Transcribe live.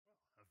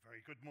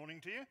Very good morning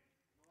to you.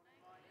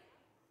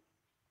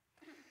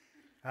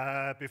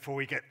 Before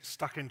we get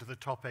stuck into the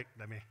topic,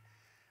 let me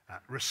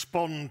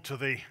respond to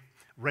the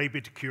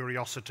rabid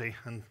curiosity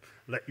and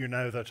let you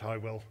know that I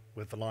will,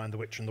 with The Lion, the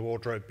Witch and the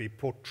Wardrobe, be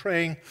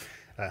portraying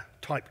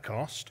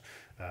typecast,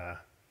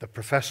 the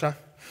Professor,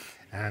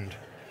 and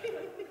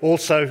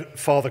also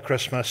Father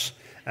Christmas,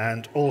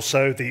 and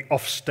also the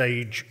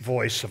offstage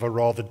voice of a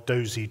rather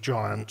dozy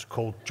giant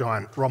called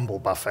Giant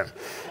Rumblebuffin.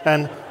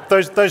 And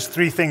those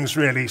three things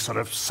really sort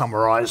of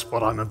summarise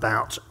what I'm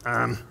about.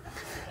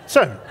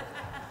 So,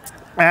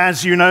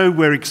 as you know,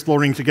 we're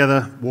exploring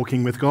together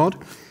Walking with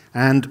God,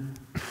 and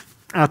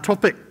our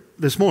topic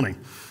this morning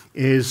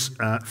is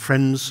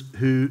friends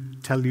who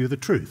tell you the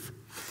truth.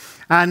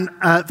 And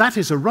that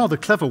is a rather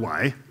clever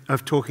way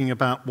of talking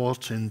about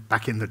what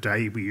back in the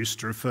day we used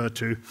to refer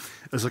to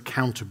as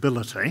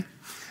accountability.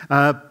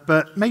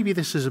 But maybe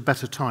this is a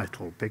better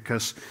title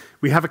because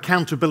we have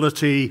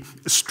accountability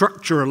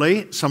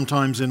structurally,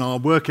 sometimes in our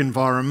work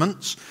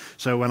environments.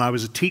 So when I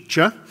was a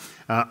teacher,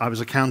 I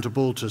was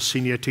accountable to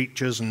senior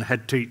teachers and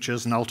head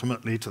teachers and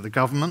ultimately to the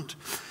government.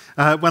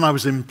 When I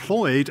was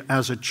employed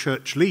as a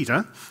church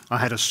leader, I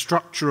had a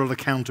structural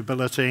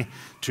accountability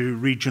to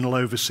regional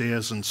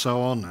overseers and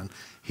so on. And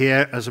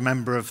here, as a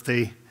member of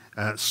the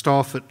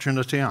staff at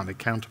Trinity, I'm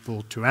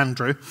accountable to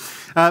Andrew.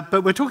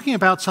 But we're talking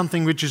about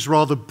something which is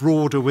rather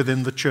broader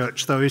within the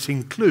church, though it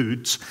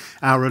includes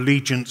our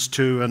allegiance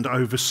to and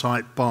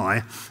oversight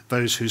by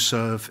those who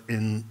serve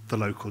in the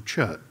local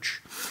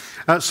church.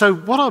 So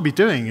what I'll be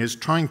doing is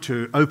trying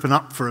to open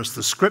up for us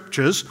the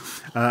scriptures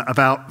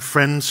about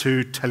friends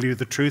who tell you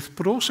the truth,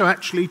 but also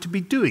actually to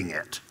be doing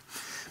it.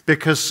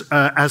 Because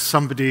as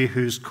somebody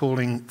whose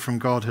calling from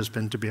God has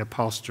been to be a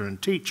pastor and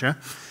teacher,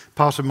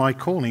 part of my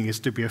calling is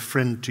to be a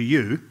friend to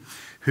you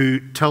who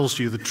tells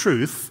you the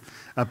truth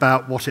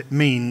about what it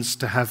means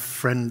to have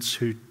friends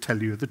who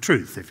tell you the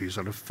truth, if you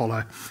sort of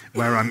follow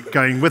where I'm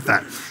going with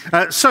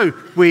that. So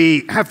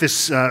we have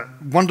this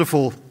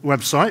wonderful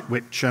website,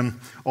 which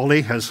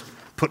Ollie has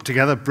put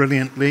together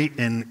brilliantly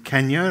in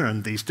Kenya,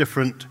 and these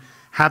different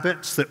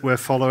habits that we're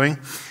following.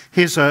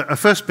 Here's a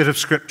first bit of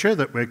scripture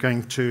that we're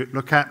going to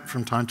look at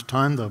from time to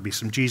time. There'll be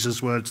some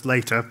Jesus words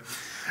later.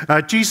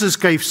 Jesus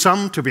gave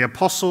some to be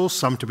apostles,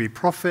 some to be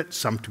prophets,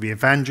 some to be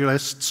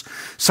evangelists,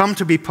 some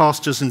to be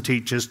pastors and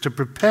teachers, to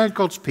prepare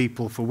God's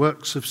people for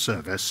works of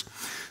service,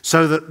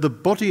 so that the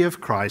body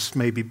of Christ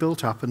may be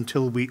built up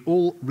until we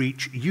all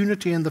reach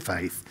unity in the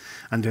faith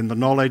and in the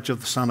knowledge of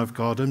the Son of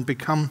God and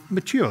become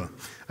mature,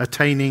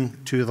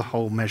 attaining to the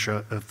whole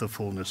measure of the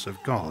fullness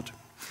of God.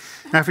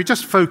 Now, if we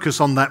just focus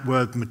on that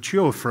word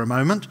mature for a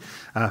moment,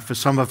 for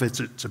some of it,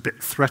 it's a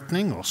bit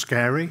threatening or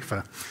scary.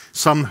 For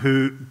some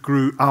who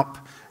grew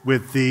up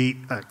with the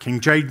King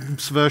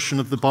James Version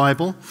of the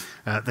Bible,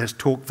 there's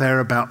talk there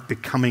about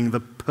becoming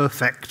the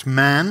perfect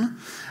man.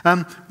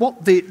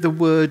 What the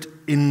word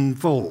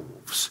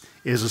involves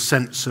is a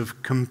sense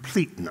of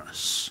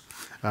completeness,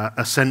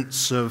 a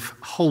sense of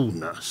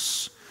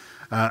wholeness,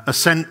 a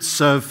sense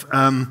of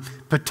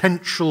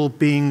potential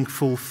being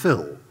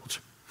fulfilled.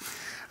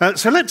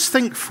 So let's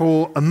think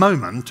for a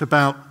moment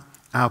about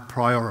our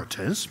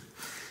priorities.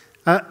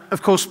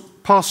 Of course,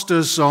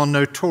 pastors are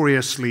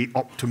notoriously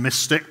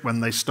optimistic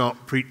when they start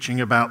preaching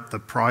about the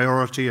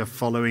priority of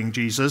following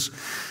Jesus.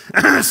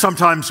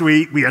 Sometimes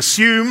we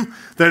assume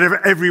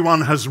that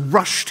everyone has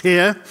rushed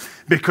here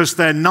because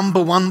their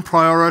number one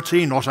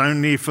priority, not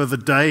only for the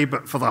day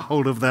but for the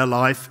whole of their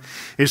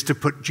life, is to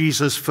put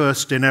Jesus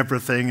first in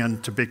everything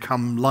and to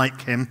become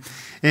like him.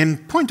 In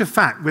point of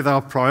fact, with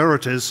our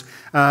priorities,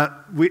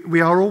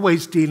 we are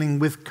always dealing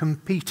with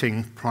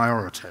competing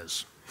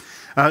priorities.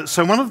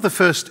 So one of the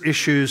first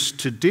issues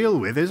to deal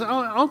with is,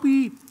 are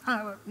we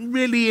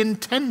really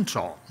intent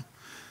on,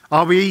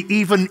 are we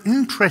even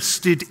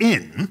interested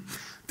in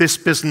this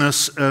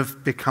business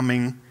of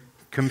becoming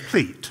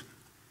complete?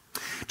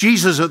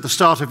 Jesus, at the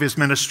start of his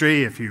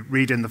ministry, if you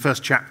read in the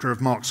first chapter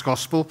of Mark's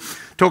Gospel,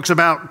 talks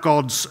about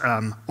God's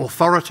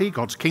authority,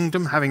 God's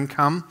kingdom having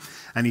come,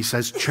 and he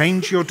says,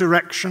 change your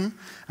direction.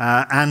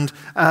 And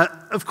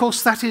of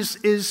course, that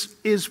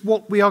is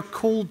what we are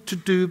called to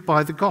do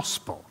by the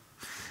gospel.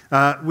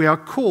 We are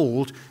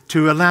called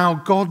to allow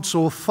God's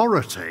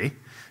authority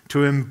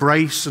to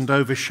embrace and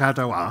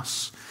overshadow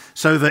us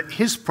so that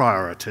his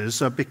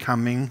priorities are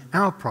becoming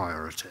our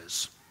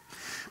priorities.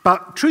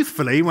 But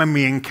truthfully, when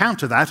we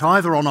encounter that,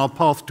 either on our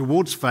path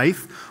towards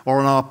faith or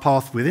on our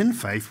path within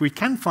faith, we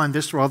can find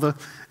this rather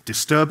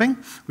disturbing.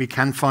 We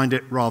can find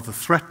it rather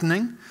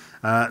threatening,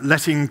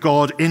 letting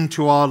God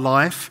into our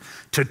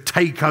life to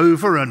take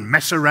over and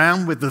mess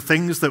around with the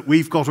things that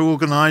we've got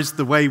organized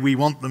the way we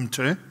want them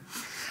to.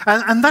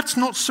 And that's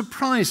not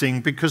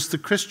surprising, because the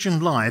Christian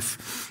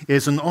life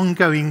is an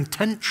ongoing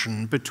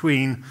tension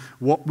between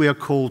what we are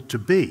called to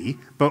be,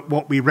 but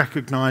what we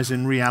recognize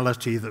in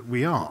reality that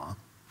we are.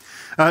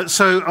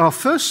 So our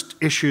first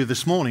issue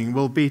this morning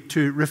will be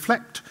to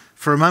reflect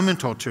for a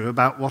moment or two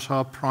about what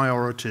our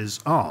priorities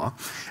are.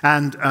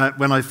 And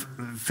when I've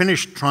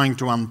finished trying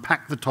to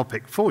unpack the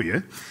topic for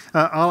you,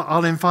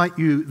 I'll invite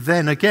you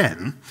then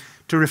again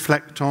to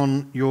reflect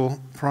on your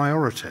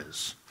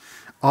priorities.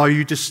 Are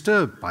you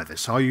disturbed by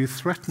this? Are you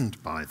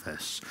threatened by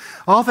this?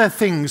 Are there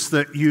things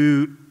that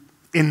you,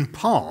 in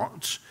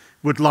part,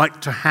 would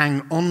like to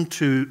hang on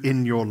to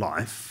in your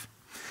life,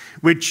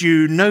 which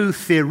you know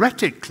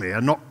theoretically are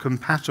not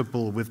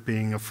compatible with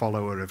being a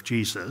follower of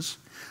Jesus,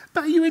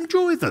 but you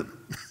enjoy them,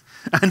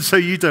 and so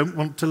you don't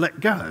want to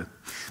let go?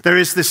 There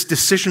is this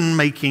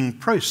decision-making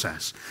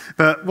process.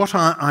 But what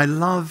I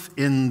love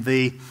in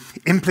the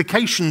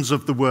implications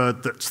of the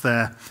word that's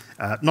there,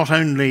 not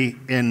only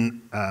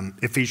in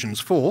Ephesians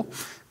 4,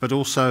 but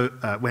also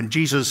when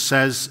Jesus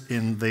says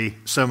in the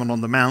Sermon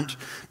on the Mount,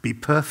 "Be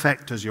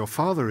perfect as your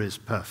Father is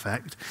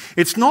perfect,"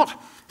 it's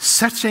not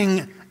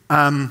setting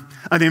an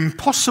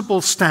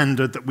impossible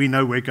standard that we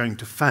know we're going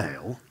to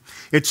fail.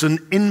 It's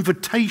an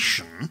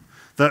invitation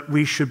that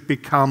we should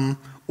become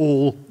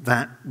all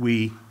that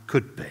we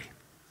could be.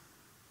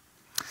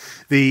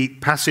 The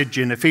passage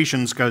in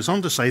Ephesians goes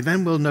on to say,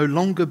 "Then we'll no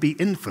longer be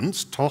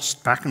infants,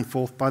 tossed back and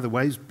forth by the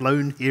waves,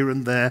 blown here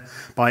and there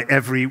by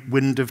every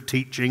wind of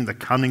teaching, the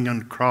cunning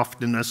and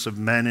craftiness of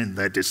men in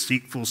their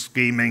deceitful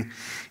scheming.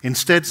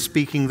 Instead,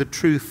 speaking the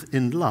truth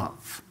in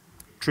love,"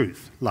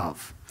 truth,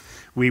 love,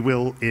 "we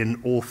will in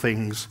all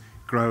things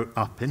grow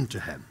up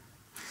into him."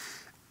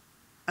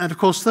 And of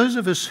course, those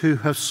of us who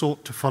have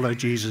sought to follow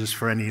Jesus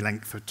for any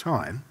length of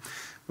time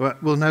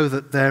will know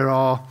that there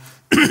are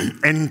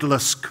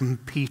endless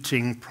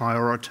competing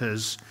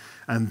priorities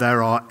and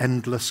there are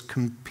endless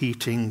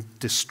competing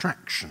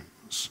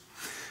distractions.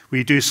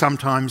 We do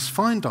sometimes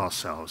find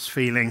ourselves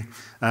feeling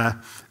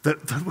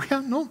that we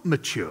are not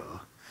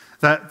mature,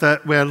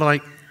 that we're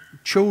like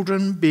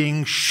children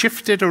being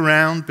shifted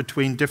around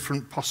between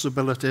different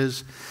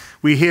possibilities.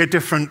 We hear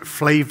different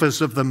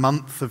flavors of the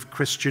month of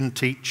Christian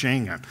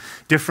teaching and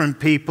different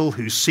people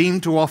who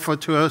seem to offer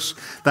to us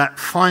that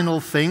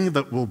final thing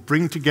that will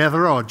bring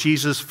together our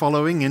Jesus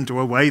following into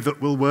a way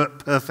that will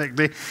work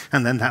perfectly,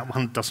 and then that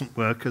one doesn't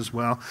work as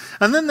well.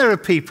 And then there are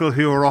people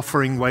who are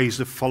offering ways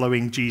of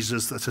following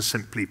Jesus that are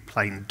simply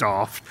plain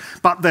daft,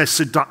 but they're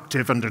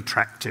seductive and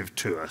attractive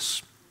to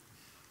us.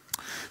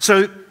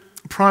 So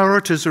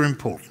priorities are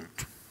important.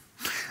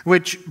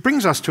 Which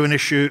brings us to an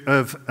issue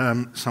of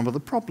some of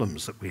the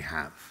problems that we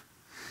have.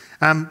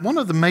 One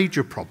of the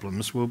major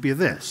problems will be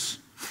this.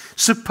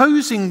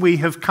 Supposing we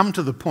have come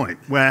to the point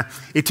where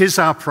it is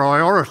our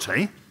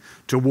priority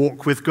to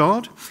walk with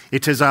God,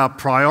 it is our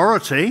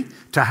priority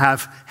to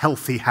have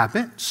healthy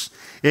habits,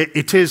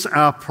 it is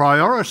our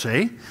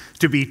priority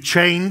to be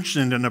changed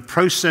and in a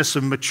process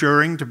of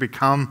maturing to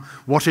become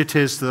what it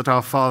is that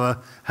our Father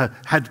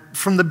had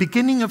from the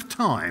beginning of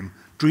time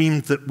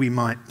dreamed that we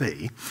might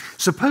be.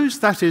 Suppose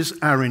that is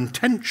our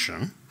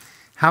intention,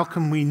 how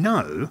can we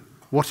know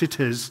what it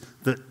is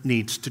that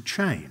needs to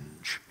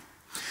change?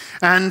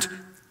 And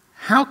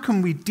how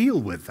can we deal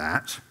with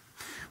that,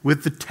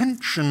 with the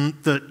tension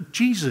that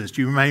Jesus,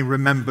 you may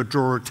remember,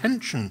 drew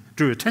attention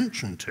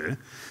to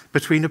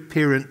between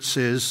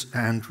appearances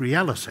and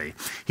reality?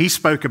 He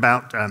spoke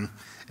about,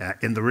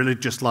 in the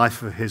religious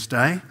life of his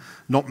day,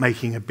 not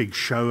making a big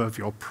show of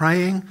your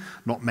praying,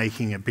 not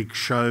making a big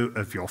show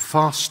of your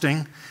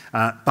fasting,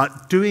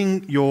 but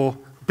doing your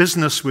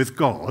business with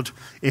God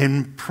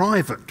in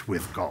private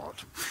with God.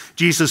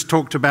 Jesus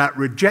talked about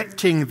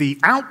rejecting the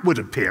outward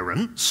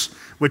appearance,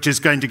 which is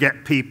going to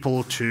get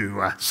people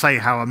to say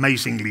how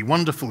amazingly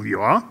wonderful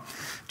you are.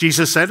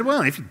 Jesus said,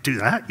 well, if you do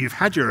that, you've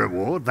had your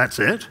reward, that's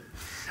it.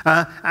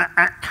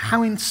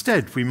 How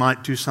instead we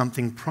might do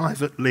something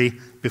privately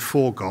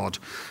before God,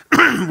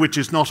 which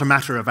is not a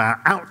matter of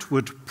our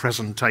outward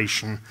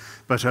presentation,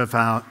 but of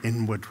our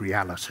inward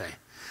reality.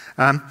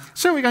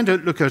 So we're going to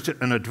look at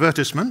an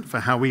advertisement for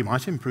how we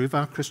might improve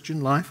our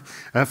Christian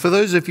life. For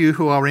those of you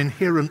who are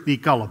inherently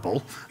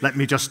gullible, let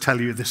me just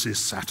tell you this is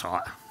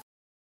satire.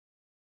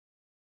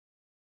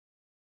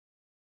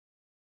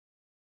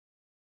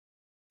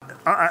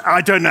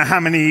 I don't know how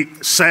many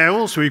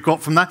sales we've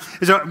got from that.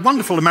 There's a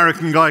wonderful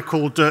American guy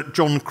called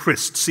John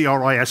Crist,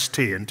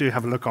 C-R-I-S-T, and do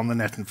have a look on the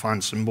net and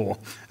find some more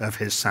of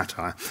his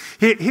satire.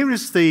 Here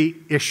is the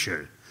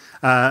issue.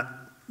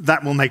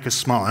 That will make us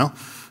smile.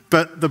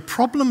 But the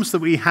problems that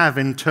we have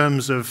in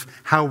terms of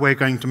how we're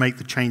going to make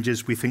the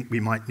changes we think we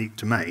might need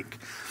to make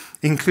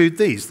include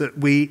these, that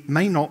we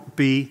may not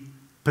be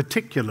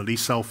particularly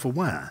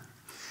self-aware.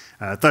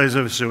 Those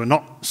of us who are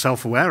not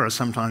self-aware are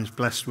sometimes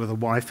blessed with a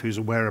wife who's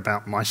aware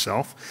about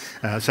myself,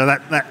 so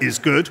that is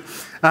good.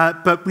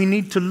 But we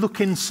need to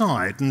look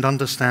inside and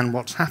understand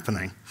what's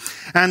happening.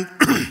 And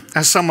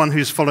as someone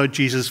who's followed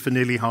Jesus for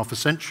nearly half a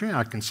century,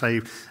 I can say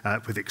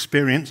with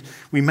experience,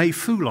 we may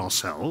fool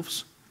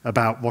ourselves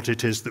about what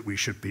it is that we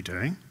should be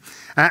doing,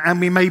 and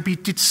we may be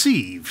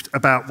deceived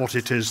about what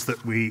it is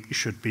that we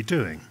should be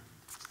doing.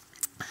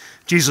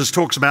 Jesus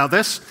talks about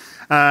this.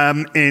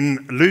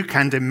 In Luke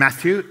and in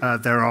Matthew,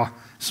 there are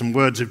some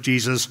words of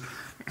Jesus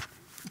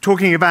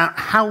talking about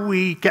how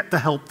we get the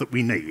help that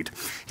we need.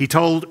 He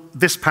told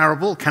this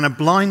parable, "Can a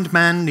blind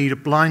man need a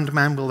blind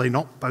man? Will they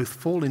not both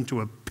fall into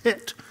a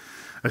pit?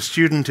 A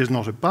student is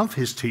not above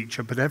his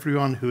teacher, but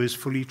everyone who is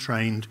fully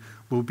trained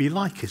will be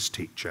like his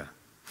teacher.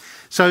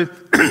 So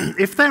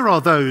if there are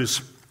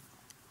those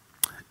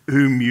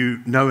whom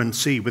you know and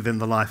see within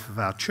the life of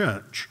our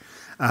church,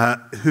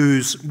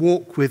 whose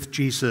walk with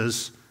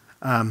Jesus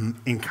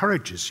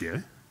encourages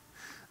you,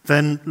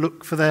 then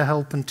look for their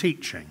help and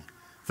teaching,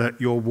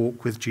 that your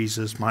walk with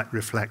Jesus might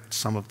reflect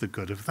some of the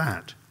good of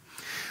that.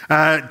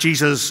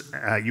 Jesus,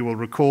 you will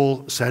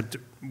recall, said,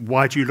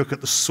 "Why do you look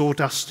at the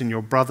sawdust in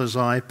your brother's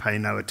eye? Pay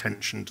no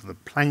attention to the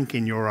plank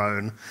in your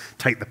own.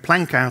 Take the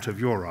plank out of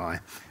your eye,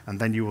 and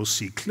then you will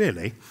see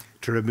clearly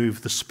to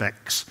remove the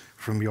specks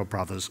from your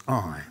brother's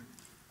eye."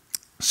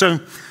 So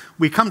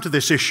we come to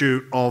this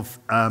issue of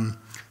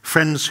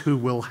friends who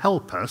will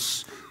help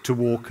us to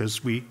walk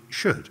as we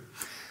should.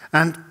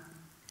 And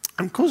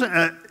of course,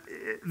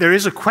 there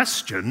is a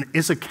question,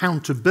 is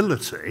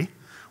accountability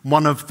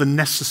one of the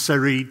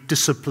necessary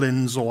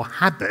disciplines or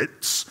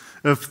habits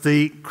of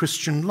the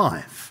Christian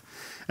life?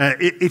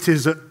 It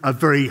is a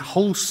very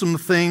wholesome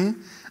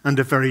thing and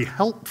a very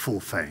helpful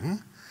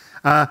thing,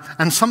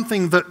 and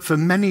something that for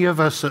many of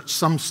us at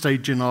some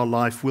stage in our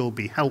life will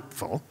be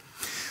helpful.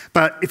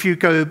 But if you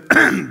go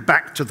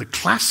back to the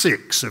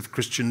classics of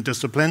Christian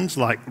disciplines,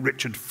 like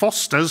Richard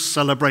Foster's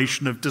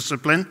Celebration of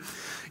Discipline,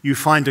 you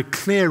find a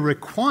clear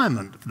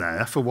requirement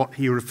there for what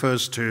he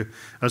refers to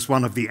as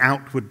one of the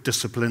outward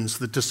disciplines,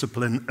 the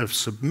discipline of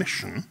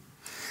submission.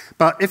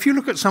 But if you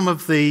look at some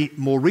of the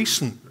more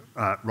recent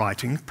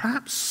writing,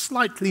 perhaps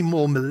slightly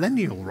more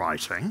millennial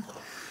writing,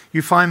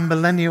 you find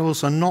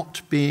millennials are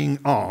not being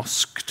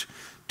asked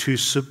to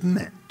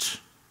submit.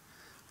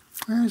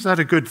 Is that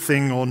a good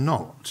thing or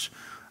not?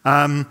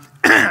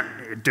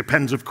 It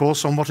depends, of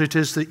course, on what it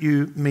is that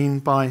you mean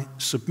by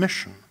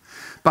submission.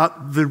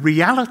 But the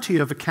reality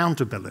of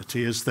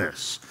accountability is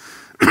this.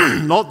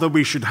 Not that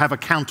we should have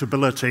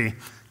accountability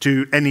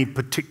to any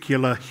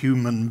particular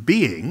human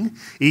being,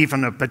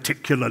 even a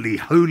particularly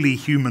holy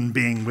human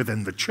being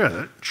within the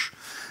church.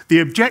 The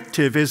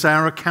objective is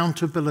our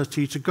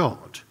accountability to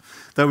God,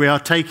 that we are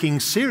taking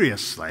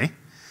seriously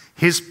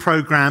his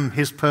program,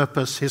 his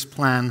purpose, his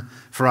plan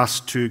for us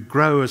to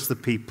grow as the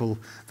people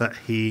that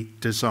he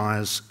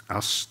desires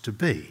us to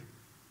be.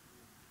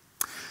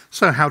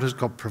 So how does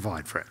God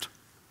provide for it?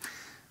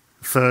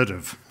 Third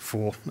of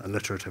 4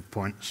 alliterative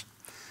points.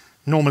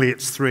 Normally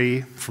it's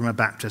 3 from a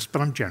Baptist,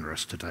 but I'm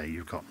generous today,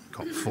 you've got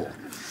 4.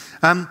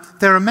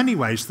 There are many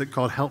ways that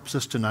God helps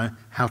us to know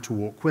how to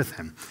walk with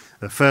him.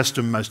 The first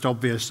and most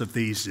obvious of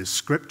these is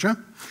Scripture.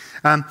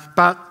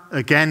 But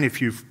again,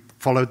 if you've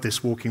followed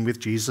this walking with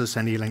Jesus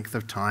any length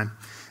of time,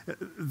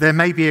 there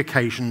may be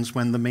occasions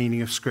when the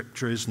meaning of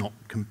Scripture is not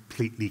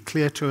completely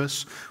clear to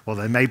us, or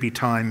there may be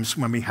times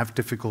when we have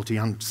difficulty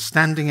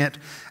understanding it,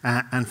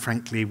 and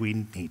frankly,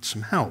 we need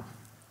some help.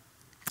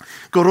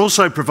 God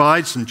also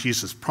provides, and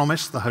Jesus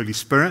promised, the Holy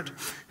Spirit,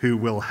 who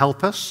will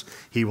help us.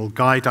 He will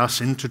guide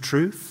us into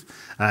truth.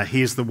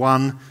 He is the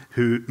one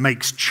who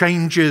makes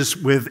changes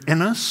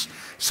within us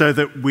so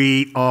that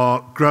we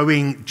are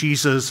growing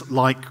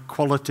Jesus-like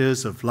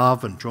qualities of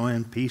love and joy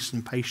and peace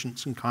and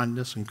patience and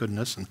kindness and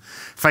goodness and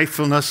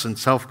faithfulness and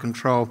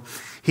self-control.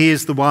 He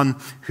is the one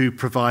who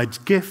provides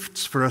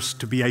gifts for us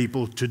to be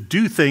able to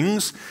do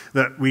things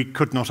that we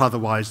could not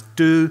otherwise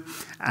do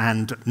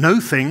and know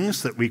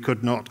things that we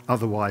could not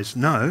otherwise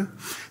know.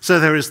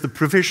 So there is the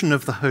provision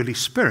of the Holy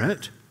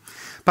Spirit,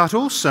 but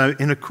also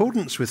in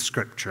accordance with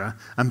Scripture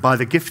and by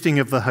the gifting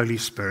of the Holy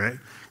Spirit,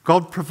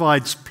 God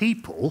provides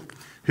people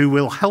who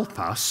will help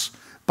us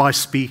by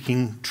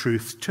speaking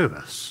truth to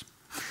us.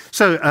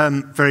 So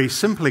very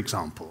simple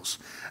examples.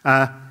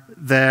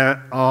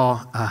 There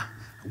are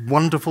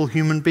wonderful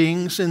human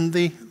beings in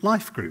the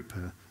life group,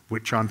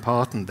 which I'm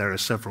part, and there are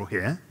several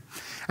here.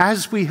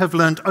 As we have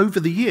learned over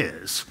the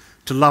years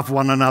to love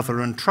one another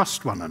and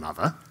trust one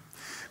another,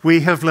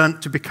 we have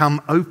learned to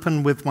become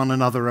open with one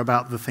another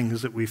about the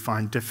things that we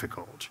find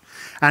difficult,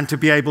 and to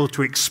be able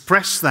to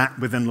express that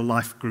within a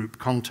life group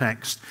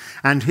context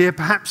and hear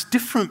perhaps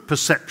different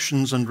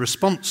perceptions and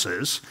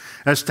responses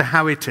as to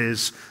how it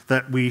is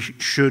that we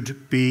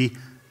should be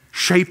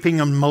shaping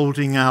and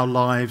molding our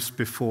lives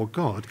before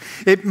God.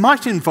 It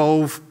might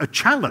involve a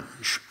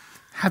challenge.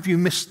 Have you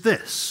missed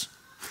this?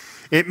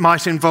 It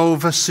might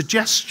involve a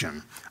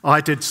suggestion. I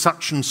did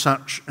such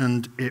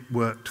and it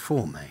worked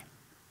for me.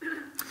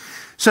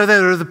 So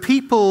there are the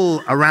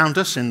people around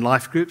us in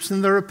life groups,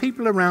 and there are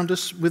people around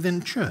us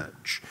within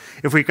church.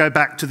 If we go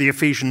back to the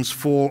Ephesians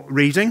 4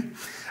 reading,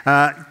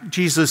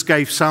 Jesus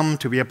gave some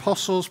to be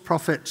apostles,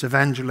 prophets,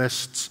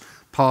 evangelists,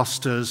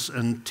 pastors,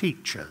 and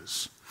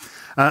teachers.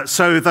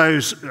 So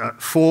those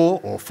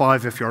 4 or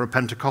 5, if you're a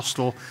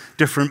Pentecostal,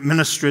 different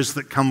ministries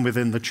that come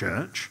within the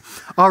church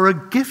are a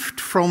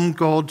gift from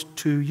God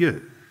to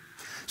you.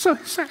 So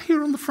sat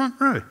here on the front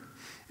row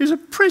is a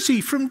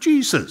prezi from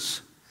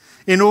Jesus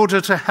in order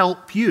to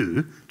help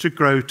you to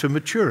grow to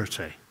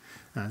maturity.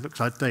 It looks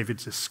like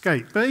David's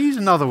escaped, but he's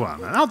another one.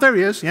 Oh, there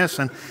he is, yes,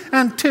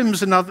 and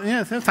Tim's another.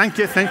 Yeah, thank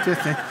you.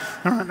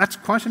 All right, that's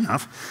quite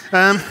enough.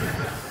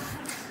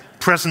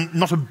 Present,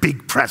 not a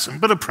big present,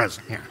 but a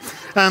present,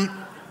 yeah.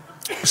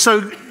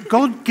 So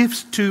God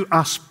gives to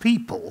us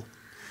people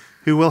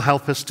who will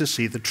help us to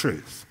see the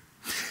truth.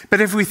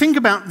 But if we think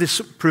about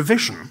this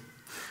provision,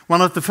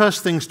 one of the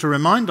first things to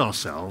remind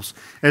ourselves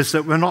is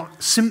that we're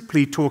not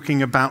simply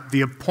talking about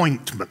the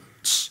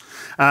appointments,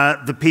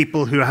 the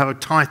people who have a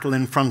title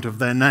in front of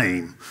their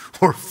name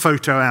or a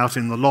photo out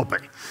in the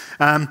lobby.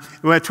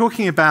 We're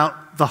talking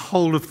about the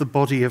whole of the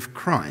body of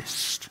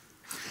Christ.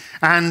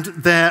 And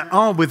there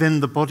are within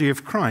the body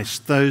of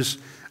Christ those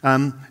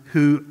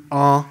who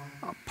are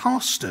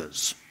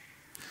pastors.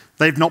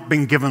 They've not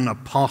been given a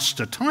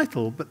pastor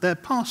title, but they're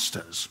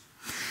pastors.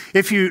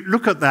 If you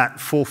look at that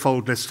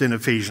fourfold list in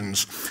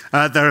Ephesians,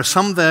 there are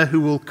some there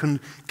who will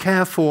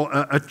care for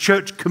a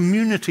church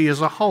community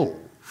as a whole,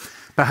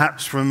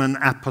 perhaps from an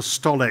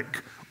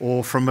apostolic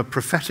or from a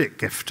prophetic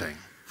gifting.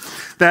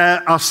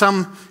 There are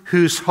some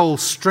whose whole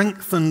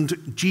strength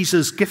and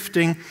Jesus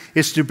gifting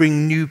is to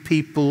bring new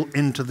people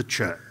into the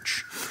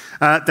church.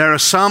 There are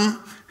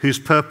some whose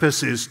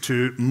purpose is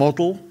to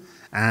model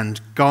and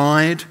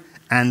guide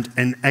and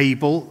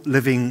enable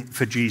living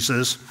for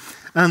Jesus,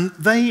 and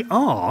they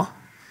are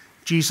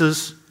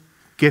Jesus'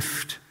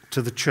 gift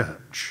to the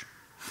church.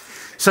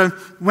 So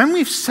when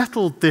we've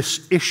settled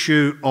this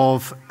issue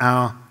of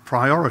our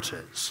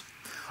priorities,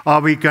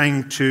 are we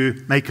going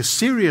to make a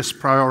serious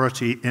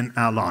priority in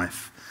our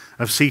life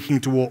of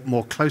seeking to walk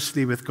more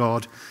closely with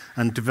God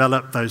and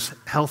develop those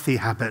healthy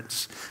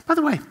habits? By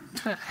the way,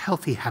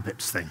 healthy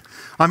habits thing.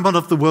 I'm one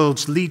of the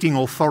world's leading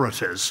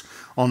authorities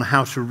on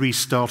how to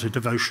restart a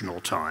devotional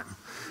time.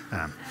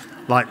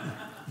 Like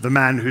the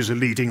man who's a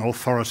leading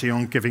authority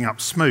on giving up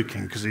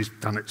smoking because he's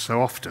done it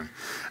so often.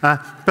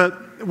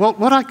 But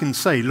what I can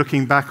say,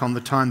 looking back on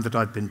the time that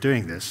I've been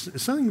doing this,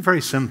 is something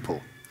very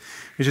simple.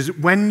 Which is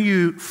when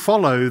you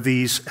follow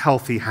these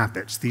healthy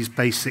habits, these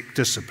basic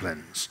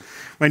disciplines,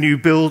 when you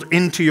build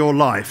into your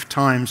life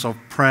times of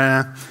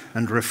prayer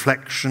and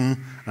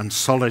reflection and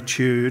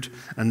solitude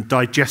and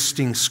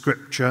digesting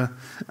scripture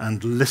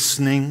and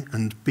listening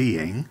and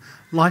being,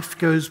 life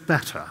goes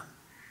better.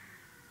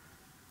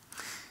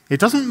 It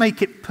doesn't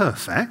make it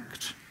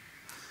perfect.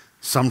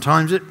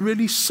 Sometimes it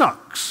really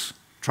sucks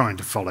trying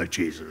to follow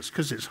Jesus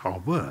because it's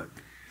hard work.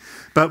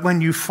 But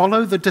when you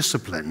follow the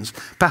disciplines,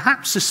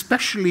 perhaps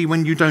especially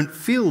when you don't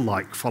feel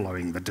like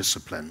following the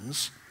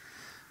disciplines,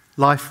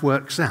 life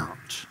works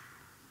out.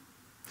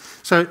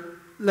 So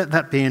let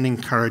that be an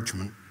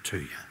encouragement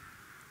to you.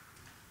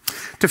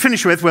 To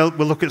finish with, we'll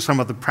look at some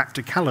of the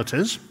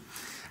practicalities.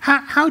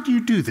 How do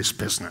you do this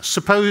business?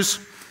 Suppose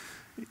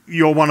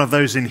you're one of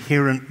those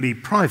inherently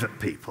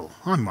private people.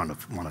 I'm one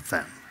of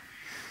them.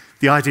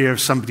 The idea of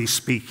somebody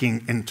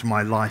speaking into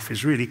my life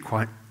is really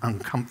quite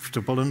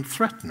uncomfortable and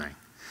threatening.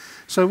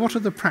 So what are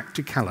the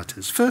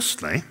practicalities?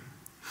 Firstly,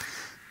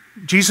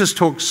 Jesus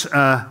talks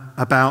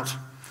about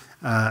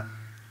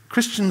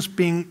Christians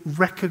being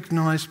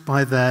recognized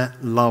by their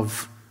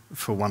love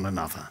for one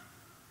another.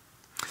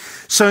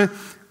 So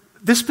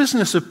this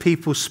business of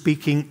people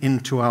speaking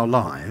into our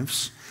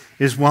lives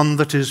is one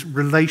that is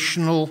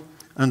relational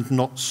and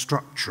not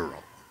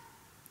structural.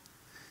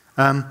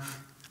 A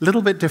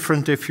little bit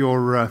different if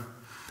you're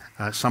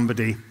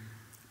somebody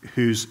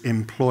who's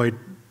employed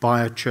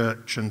by a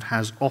church and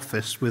has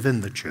office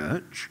within the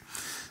church,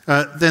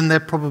 then there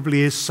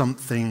probably is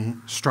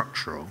something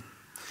structural.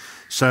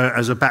 So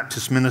as a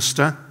Baptist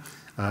minister,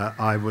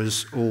 I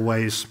was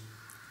always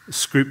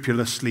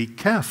scrupulously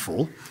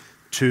careful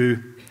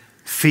to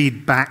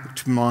feed back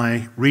to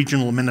my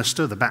regional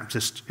minister, the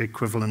Baptist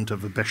equivalent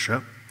of a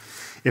bishop,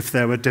 if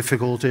there were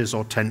difficulties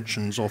or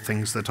tensions or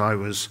things that I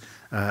was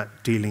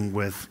dealing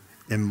with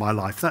in my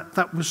life.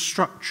 That was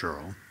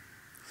structural.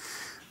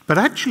 But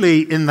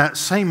actually, in that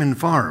same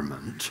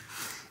environment,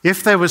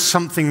 if there was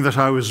something that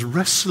I was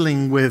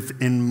wrestling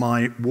with in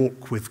my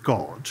walk with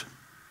God,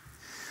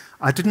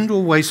 I didn't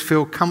always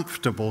feel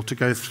comfortable to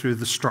go through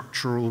the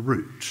structural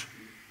route,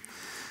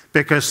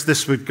 because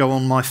this would go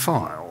on my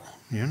file,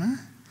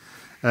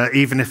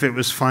 even if it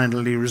was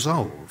finally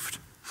resolved.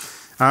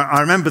 I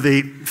remember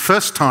the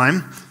first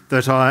time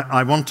that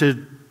I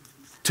wanted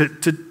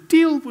to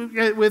deal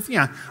with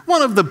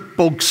one of the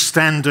bog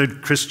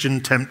standard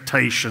Christian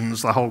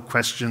temptations, the whole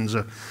questions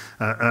of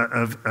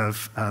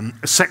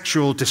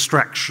sexual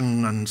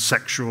distraction and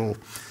sexual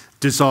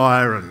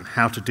desire and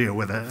how to deal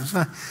with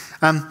it.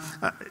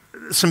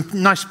 Some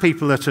nice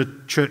people at a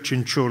church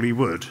in Chorley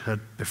Wood had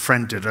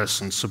befriended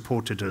us and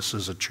supported us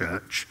as a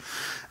church.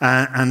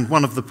 And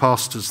one of the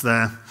pastors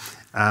there,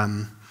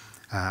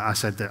 I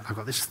said that I've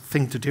got this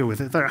thing to deal with.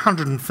 They're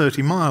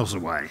 130 miles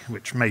away,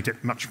 which made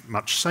it much,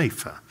 much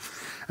safer.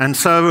 And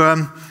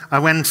so I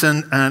went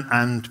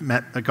and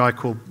met a guy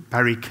called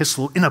Barry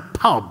Kissel in a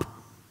pub.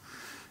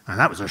 And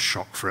that was a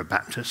shock for a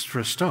Baptist for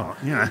a start,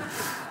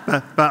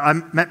 But I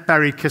met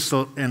Barry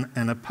Kissel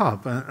in a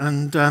pub.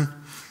 And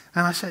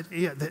I said,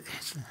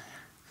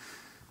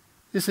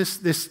 there's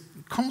this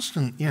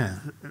constant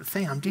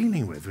thing I'm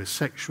dealing with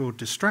sexual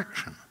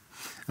distraction.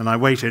 And I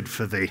waited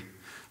for the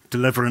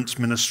deliverance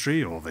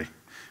ministry or the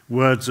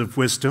words of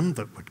wisdom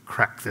that would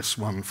crack this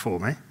one for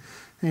me.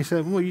 And he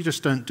said, well, you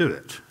just don't do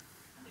it.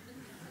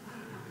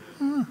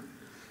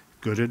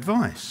 Good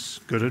advice,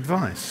 good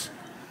advice.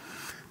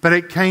 But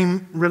it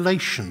came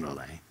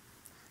relationally.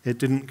 It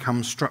didn't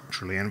come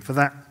structurally, and for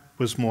that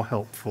was more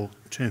helpful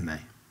to me.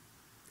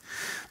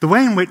 The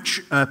way in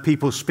which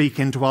people speak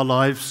into our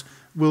lives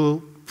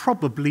will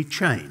probably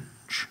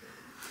change.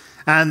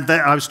 And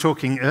I was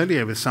talking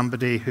earlier with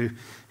somebody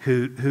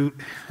who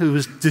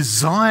was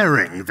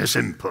desiring this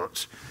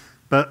input,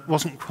 but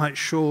wasn't quite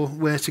sure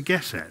where to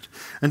get it.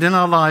 And in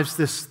our lives,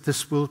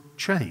 this will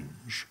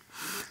change.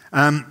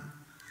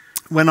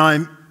 When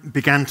I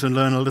began to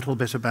learn a little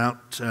bit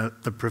about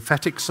the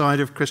prophetic side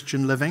of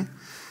Christian living,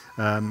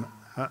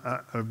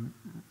 a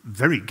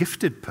very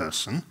gifted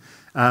person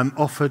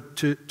offered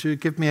to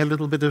give me a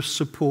little bit of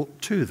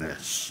support to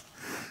this.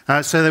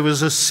 So there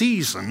was a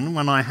season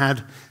when I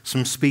had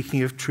some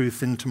speaking of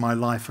truth into my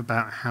life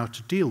about how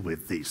to deal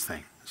with these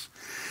things.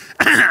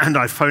 And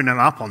I'd phone him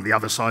up on the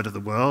other side of the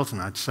world,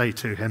 and I'd say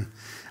to him,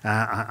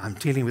 I'm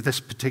dealing with this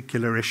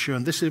particular issue,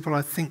 and this is what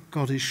I think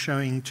God is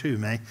showing to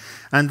me.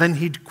 And then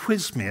he'd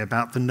quiz me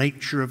about the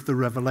nature of the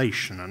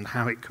revelation and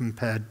how it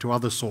compared to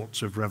other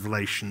sorts of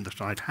revelation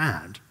that I'd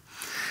had.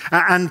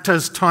 And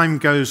as time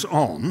goes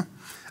on,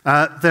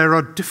 there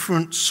are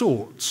different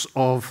sorts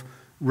of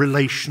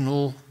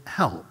relational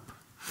help.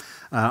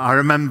 I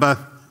remember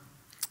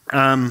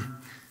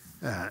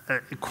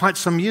quite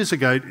some years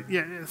ago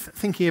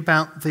thinking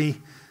about the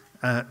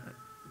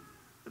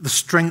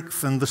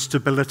strength and the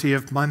stability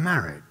of my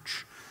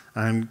marriage,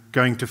 and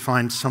going to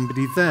find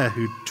somebody there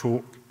who'd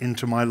talk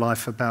into my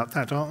life about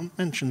that. I'll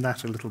mention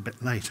that a little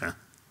bit later.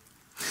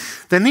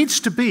 There needs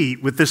to be,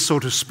 with this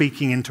sort of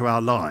speaking into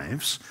our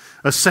lives,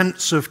 a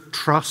sense of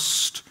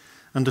trust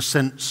and a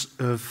sense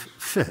of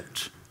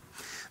fit.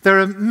 There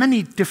are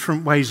many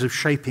different ways of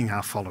shaping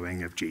our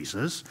following of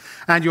Jesus,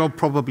 and you'll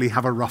probably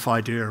have a rough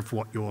idea of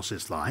what yours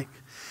is like.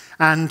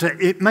 And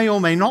it may or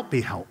may not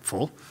be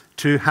helpful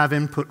to have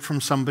input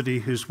from somebody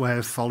whose way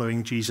of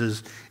following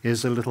Jesus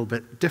is a little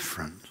bit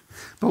different.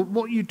 But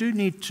what you do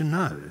need to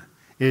know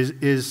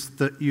is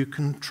that you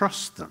can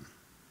trust them.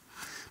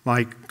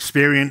 My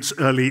experience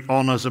early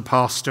on as a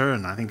pastor,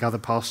 and I think other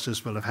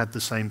pastors will have had the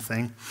same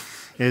thing,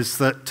 is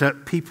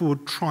that people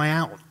would try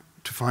out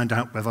to find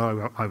out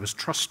whether I was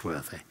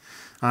trustworthy.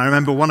 I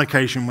remember one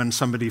occasion when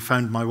somebody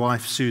phoned my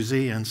wife,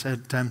 Susie, and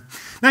said,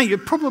 now you're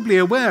probably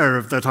aware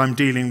of that I'm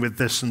dealing with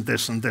this and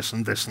this and this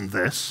and this and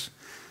this.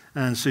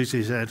 And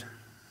Susie said,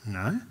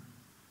 no.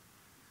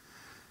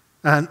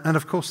 And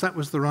of course that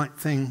was the right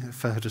thing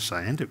for her to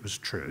say, and it was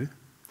true,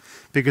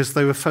 because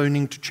they were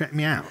phoning to check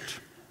me out,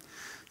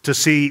 to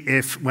see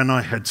if when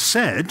I had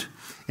said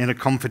in a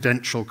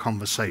confidential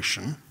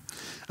conversation,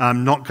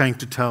 I'm not going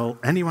to tell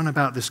anyone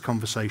about this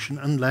conversation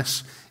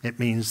unless it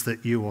means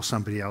that you or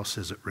somebody else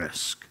is at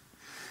risk.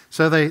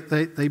 So they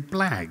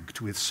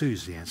blagged with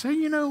Susie and said,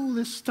 you know, all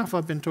this stuff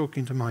I've been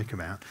talking to Mike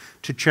about,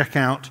 to check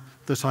out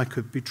that I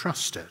could be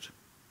trusted.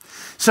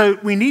 So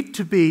we need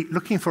to be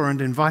looking for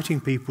and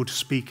inviting people to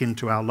speak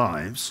into our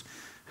lives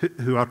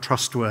who are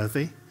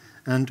trustworthy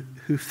and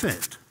who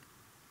fit.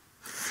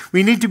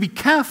 We need to be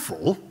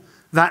careful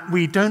that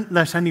we don't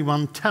let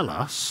anyone tell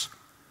us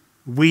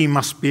we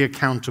must be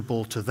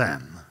accountable to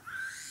them.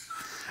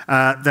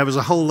 There was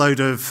a whole load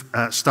of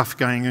stuff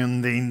going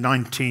in the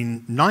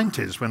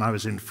 1990s when I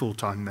was in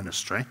full-time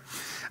ministry,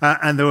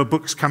 and there were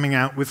books coming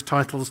out with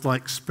titles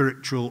like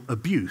Spiritual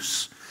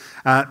Abuse,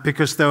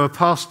 because there were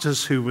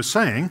pastors who were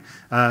saying,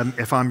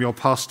 if I'm your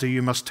pastor,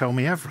 you must tell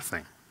me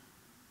everything.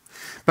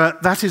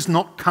 But that is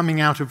not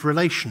coming out of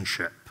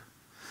relationship.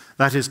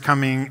 That is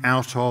coming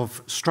out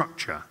of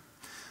structure.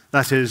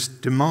 That is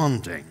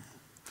demanding.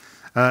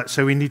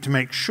 So we need to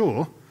make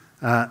sure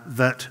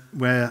that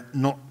we're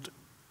not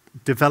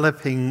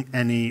developing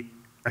any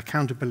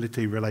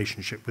accountability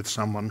relationship with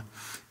someone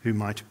who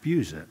might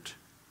abuse it.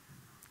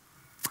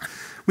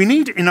 We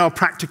need, in our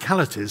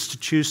practicalities, to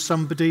choose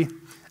somebody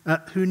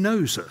who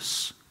knows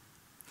us.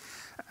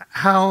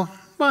 How?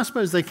 Well, I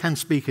suppose they can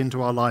speak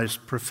into our lives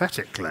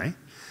prophetically,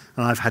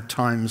 and I've had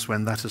times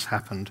when that has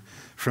happened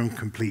from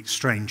complete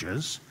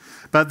strangers.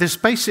 But this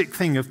basic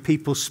thing of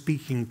people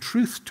speaking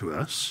truth to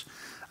us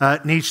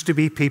needs to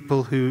be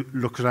people who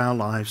look at our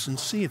lives and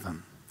see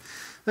them.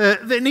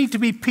 There need to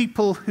be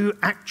people who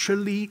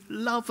actually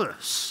love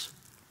us.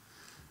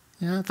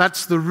 Yeah,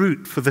 that's the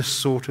root for this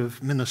sort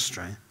of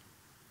ministry.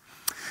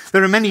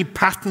 There are many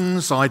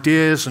patterns,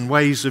 ideas, and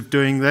ways of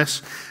doing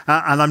this,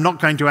 and I'm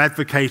not going to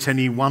advocate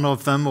any one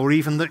of them, or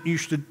even that you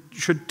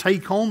should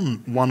take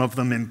on one of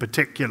them in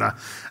particular.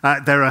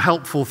 There are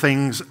helpful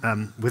things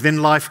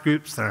within life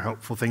groups, there are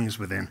helpful things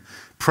within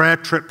prayer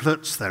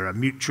triplets, there are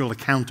mutual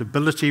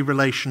accountability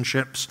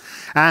relationships,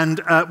 and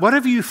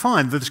whatever you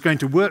find that's going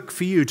to work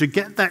for you to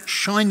get that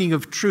shining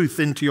of truth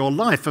into your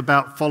life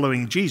about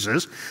following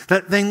Jesus,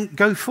 then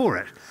go for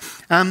it.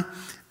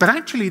 But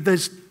actually,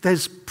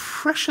 there's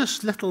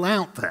precious little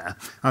out there.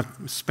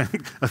 I've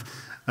spent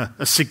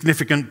a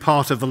significant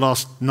part of the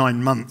last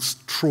 9 months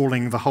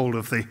trawling the whole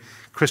of the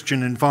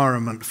Christian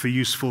environment for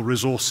useful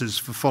resources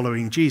for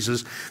following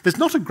Jesus. There's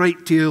not a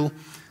great deal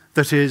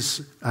that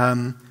is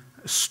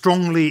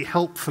strongly,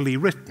 helpfully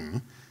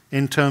written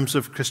in terms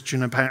of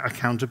Christian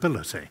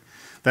accountability.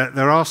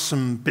 There are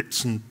some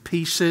bits and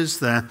pieces.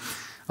 There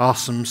are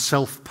some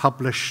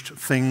self-published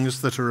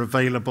things that are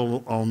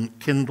available on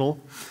Kindle.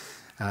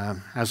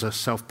 As a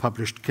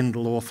self-published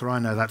Kindle author, I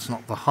know that's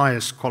not the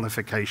highest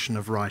qualification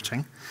of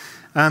writing.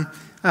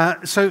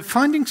 So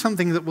finding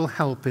something that will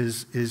help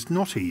is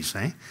not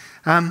easy.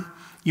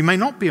 You may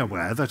not be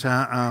aware that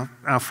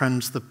our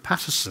friends, the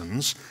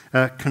Pattersons,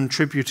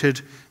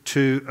 contributed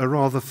to a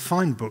rather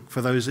fine book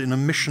for those in a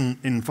mission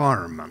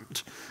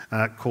environment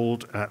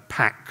called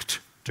Pact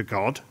to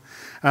God,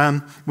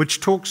 which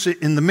talks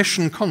in the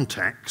mission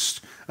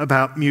context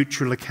about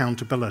mutual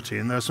accountability.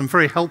 And there are some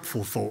very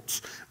helpful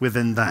thoughts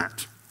within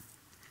that.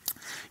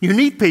 You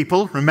need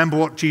people, remember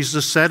what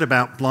Jesus said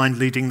about blind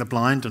leading the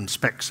blind and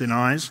specks in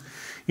eyes.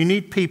 You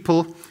need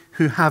people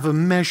who have a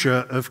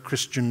measure of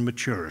Christian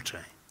maturity.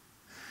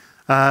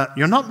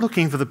 You're not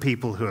looking for the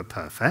people who are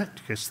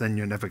perfect, because then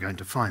you're never going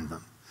to find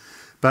them.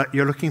 But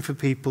you're looking for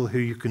people who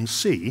you can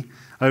see,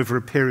 over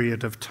a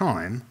period of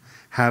time,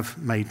 have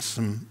made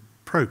some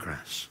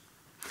progress.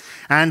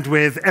 And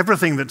with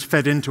everything that's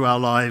fed into our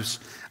lives,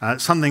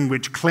 something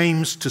which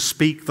claims to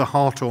speak the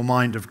heart or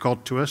mind of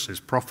God to us is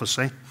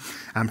prophecy.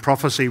 And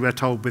prophecy, we're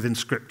told within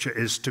Scripture,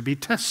 is to be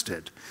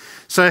tested.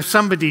 So if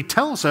somebody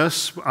tells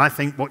us, I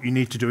think what you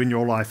need to do in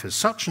your life is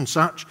such and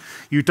such,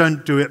 you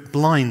don't do it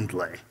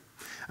blindly.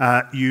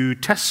 You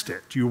test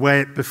it, you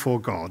weigh it before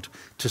God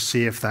to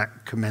see if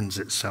that commends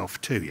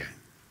itself to you.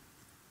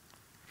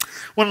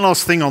 One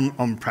last thing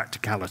on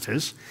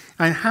practicalities,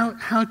 and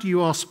how do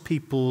you ask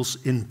people's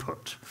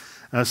input?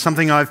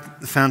 Something I've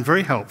found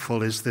very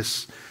helpful is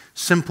this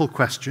simple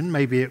question.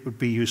 Maybe it would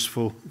be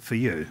useful for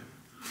you.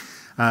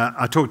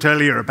 I talked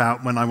earlier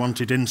about when I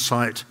wanted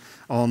insight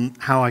on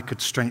how I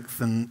could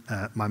strengthen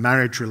my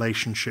marriage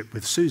relationship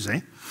with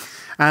Susie.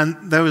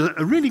 And there was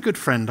a really good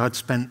friend I'd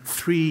spent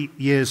 3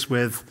 years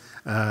with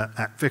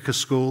at Vicar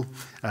School,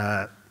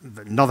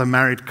 another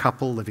married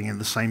couple living in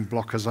the same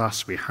block as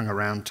us. We hung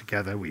around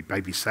together, we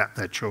babysat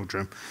their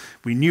children.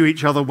 We knew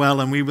each other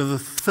well, and we were the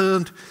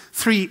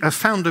three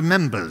founder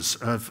members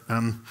of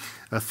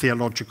a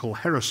theological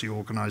heresy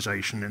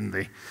organisation in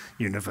the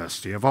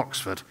University of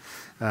Oxford.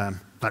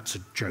 That's a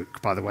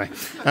joke, by the way.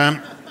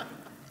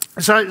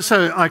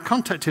 So I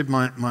contacted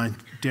my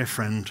dear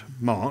friend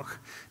Mark,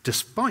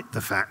 despite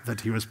the fact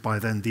that he was by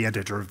then the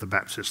editor of the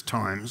Baptist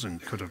Times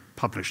and could have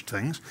published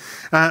things.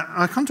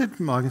 I contacted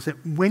Mark and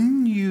said,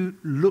 when you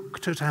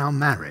looked at our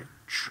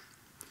marriage,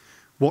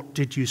 what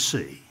did you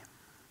see?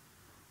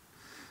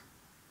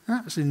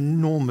 That's an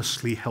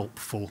enormously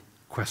helpful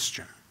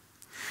question.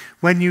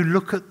 When you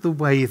look at the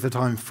way that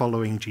I'm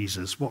following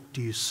Jesus, what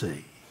do you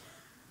see?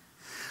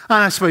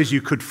 And I suppose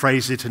you could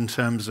phrase it in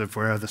terms of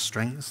where are the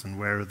strengths and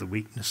where are the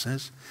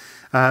weaknesses.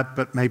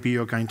 But maybe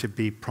you're going to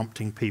be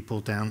prompting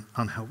people down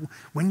on how,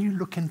 when you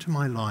look into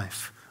my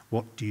life,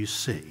 what do you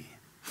see?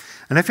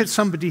 And if it's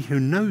somebody who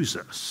knows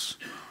us,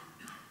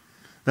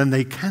 then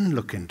they can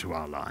look into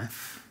our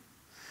life,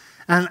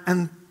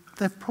 and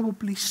they're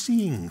probably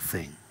seeing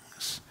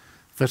things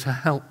that are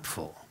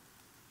helpful.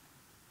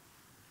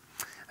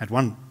 I had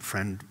one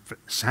friend,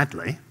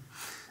 sadly,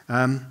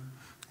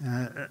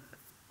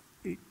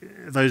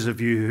 those of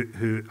you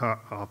who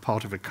are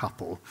part of a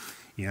couple,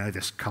 you know,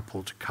 this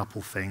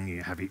couple-to-couple thing,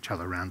 you have each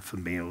other around for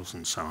meals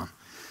and so on.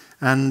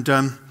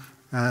 And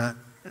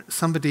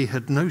somebody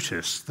had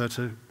noticed that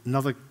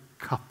another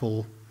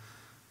couple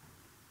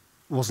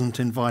wasn't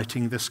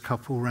inviting this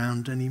couple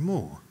round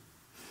anymore.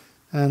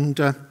 And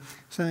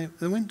so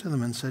they went to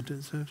them and said,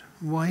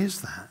 why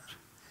is that?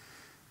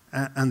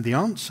 And the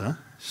answer,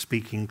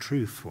 speaking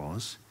truth,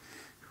 was,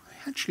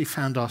 we actually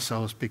found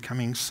ourselves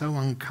becoming so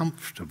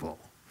uncomfortable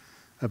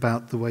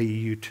about the way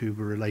you two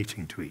were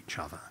relating to each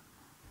other.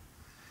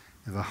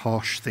 The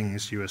harsh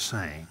things you were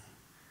saying,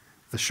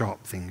 the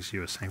sharp things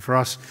you were saying. For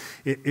us,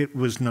 it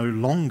was no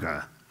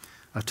longer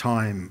a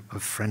time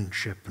of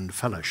friendship and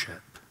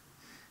fellowship.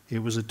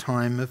 It was a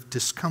time of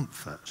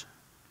discomfort.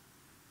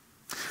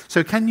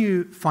 So can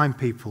you find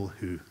people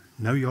who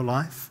know your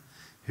life,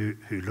 who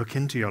look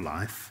into your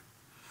life,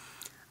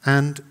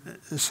 and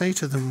say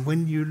to them,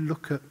 when you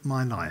look at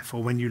my life,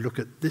 or when you look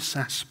at this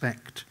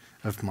aspect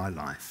of my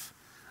life,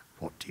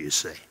 what do you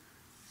see?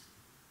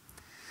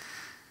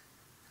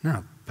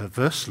 Now,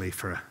 perversely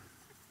for a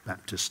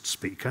Baptist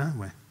speaker,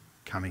 we're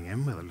coming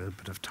in with a little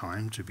bit of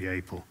time to be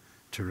able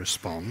to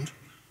respond.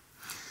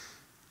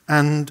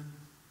 And,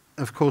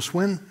 of course,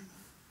 when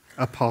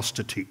a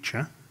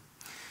pastor-teacher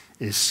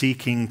is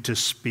seeking to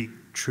speak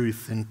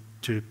truth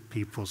into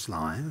people's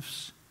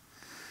lives,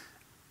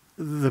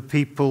 the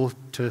people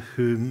to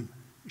whom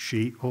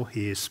she or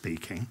he is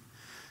speaking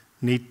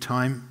need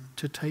time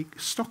to take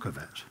stock of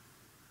it.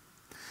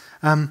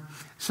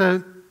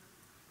 So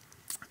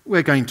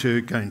we're going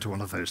to go into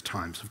one of those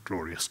times of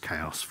glorious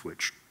chaos for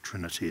which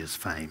Trinity is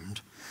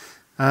famed.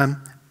 And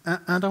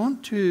I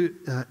want to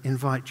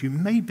invite you,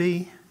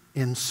 maybe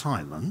in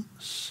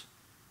silence,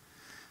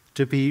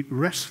 to be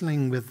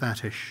wrestling with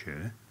that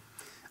issue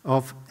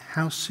of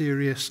how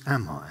serious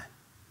am I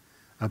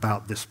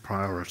about this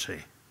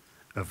priority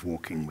of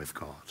walking with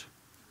God.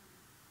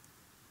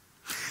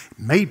 It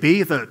may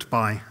be that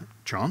by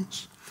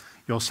chance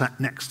you're sat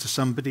next to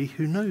somebody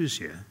who knows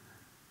you.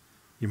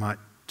 You might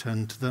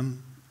turn to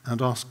them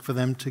and ask for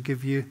them to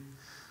give you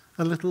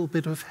a little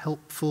bit of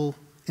helpful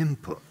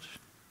input.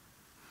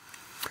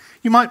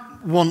 You might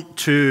want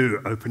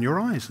to open your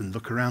eyes and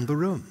look around the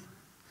room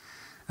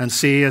and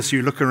see, as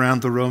you look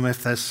around the room,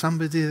 if there's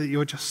somebody that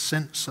you just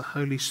sense a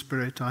Holy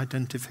Spirit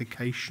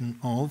identification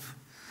of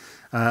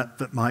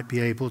that might be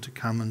able to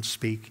come and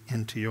speak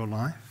into your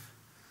life.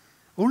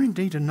 Or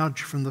indeed a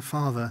nudge from the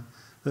Father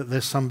that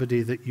there's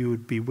somebody that you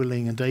would be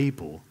willing and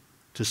able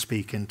to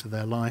speak into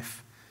their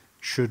life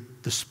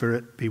should the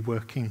Spirit be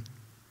working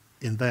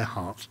in their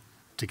heart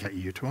to get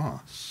you to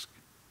ask.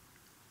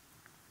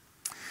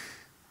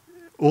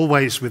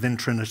 Always within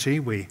Trinity,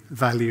 we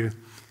value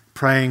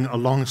praying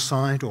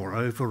alongside or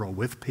over or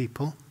with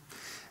people.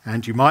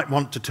 And you might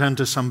want to turn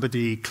to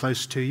somebody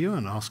close to you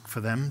and ask for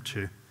them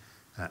to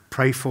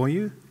pray for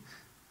you,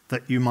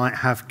 that you might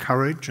have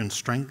courage and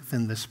strength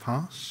in this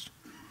path.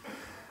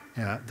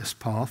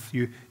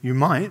 You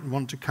might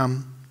want to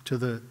come to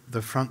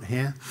the front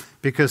here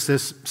because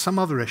there's some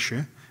other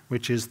issue,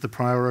 which is the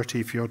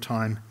priority for your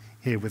time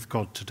here with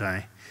God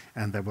today,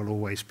 and there will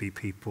always be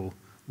people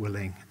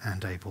willing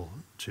and able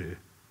to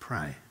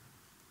pray.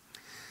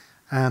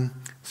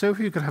 So if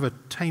you could have a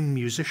tame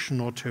musician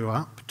or two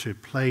up to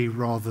play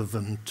rather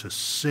than to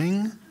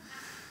sing.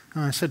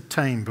 Oh, I said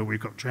tame, but we've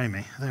got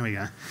Jamie. There we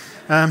go.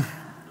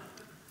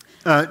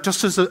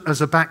 Just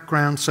as a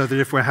background, so that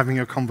if we're having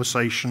a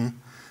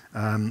conversation,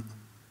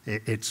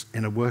 it's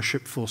in a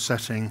worshipful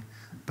setting,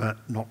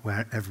 but not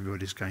where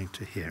everybody's going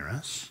to hear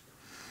us.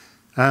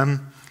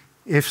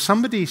 If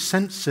somebody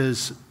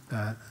senses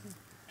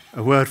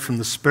a word from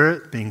the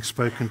Spirit being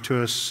spoken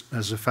to us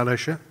as a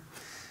fellowship,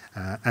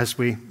 as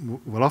we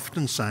will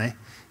often say,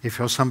 if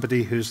you're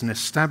somebody who's an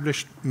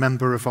established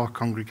member of our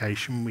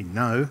congregation, we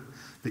know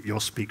that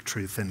you'll speak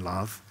truth in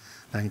love,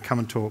 then come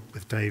and talk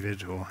with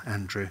David or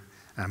Andrew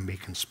and we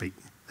can speak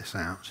this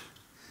out.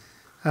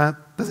 But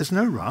there's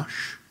no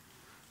rush,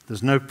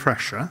 there's no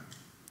pressure,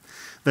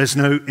 there's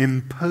no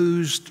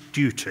imposed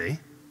duty,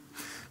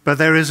 but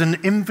there is an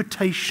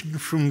invitation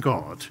from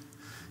God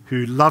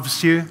who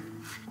loves you,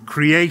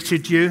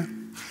 created you,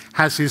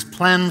 has his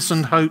plans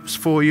and hopes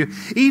for you,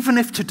 even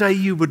if today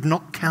you would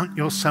not count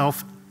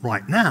yourself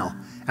right now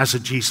as a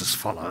Jesus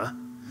follower,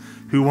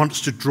 who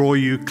wants to draw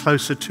you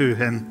closer to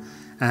him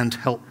and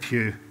help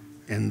you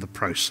in the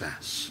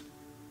process.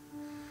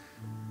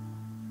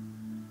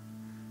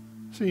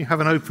 So you have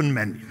an open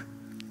menu,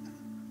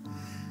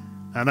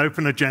 an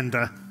open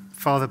agenda,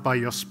 fathered by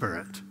your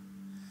Spirit.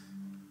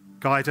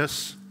 Guide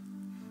us,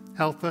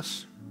 help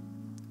us,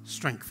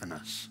 strengthen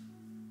us.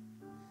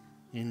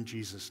 In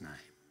Jesus' name.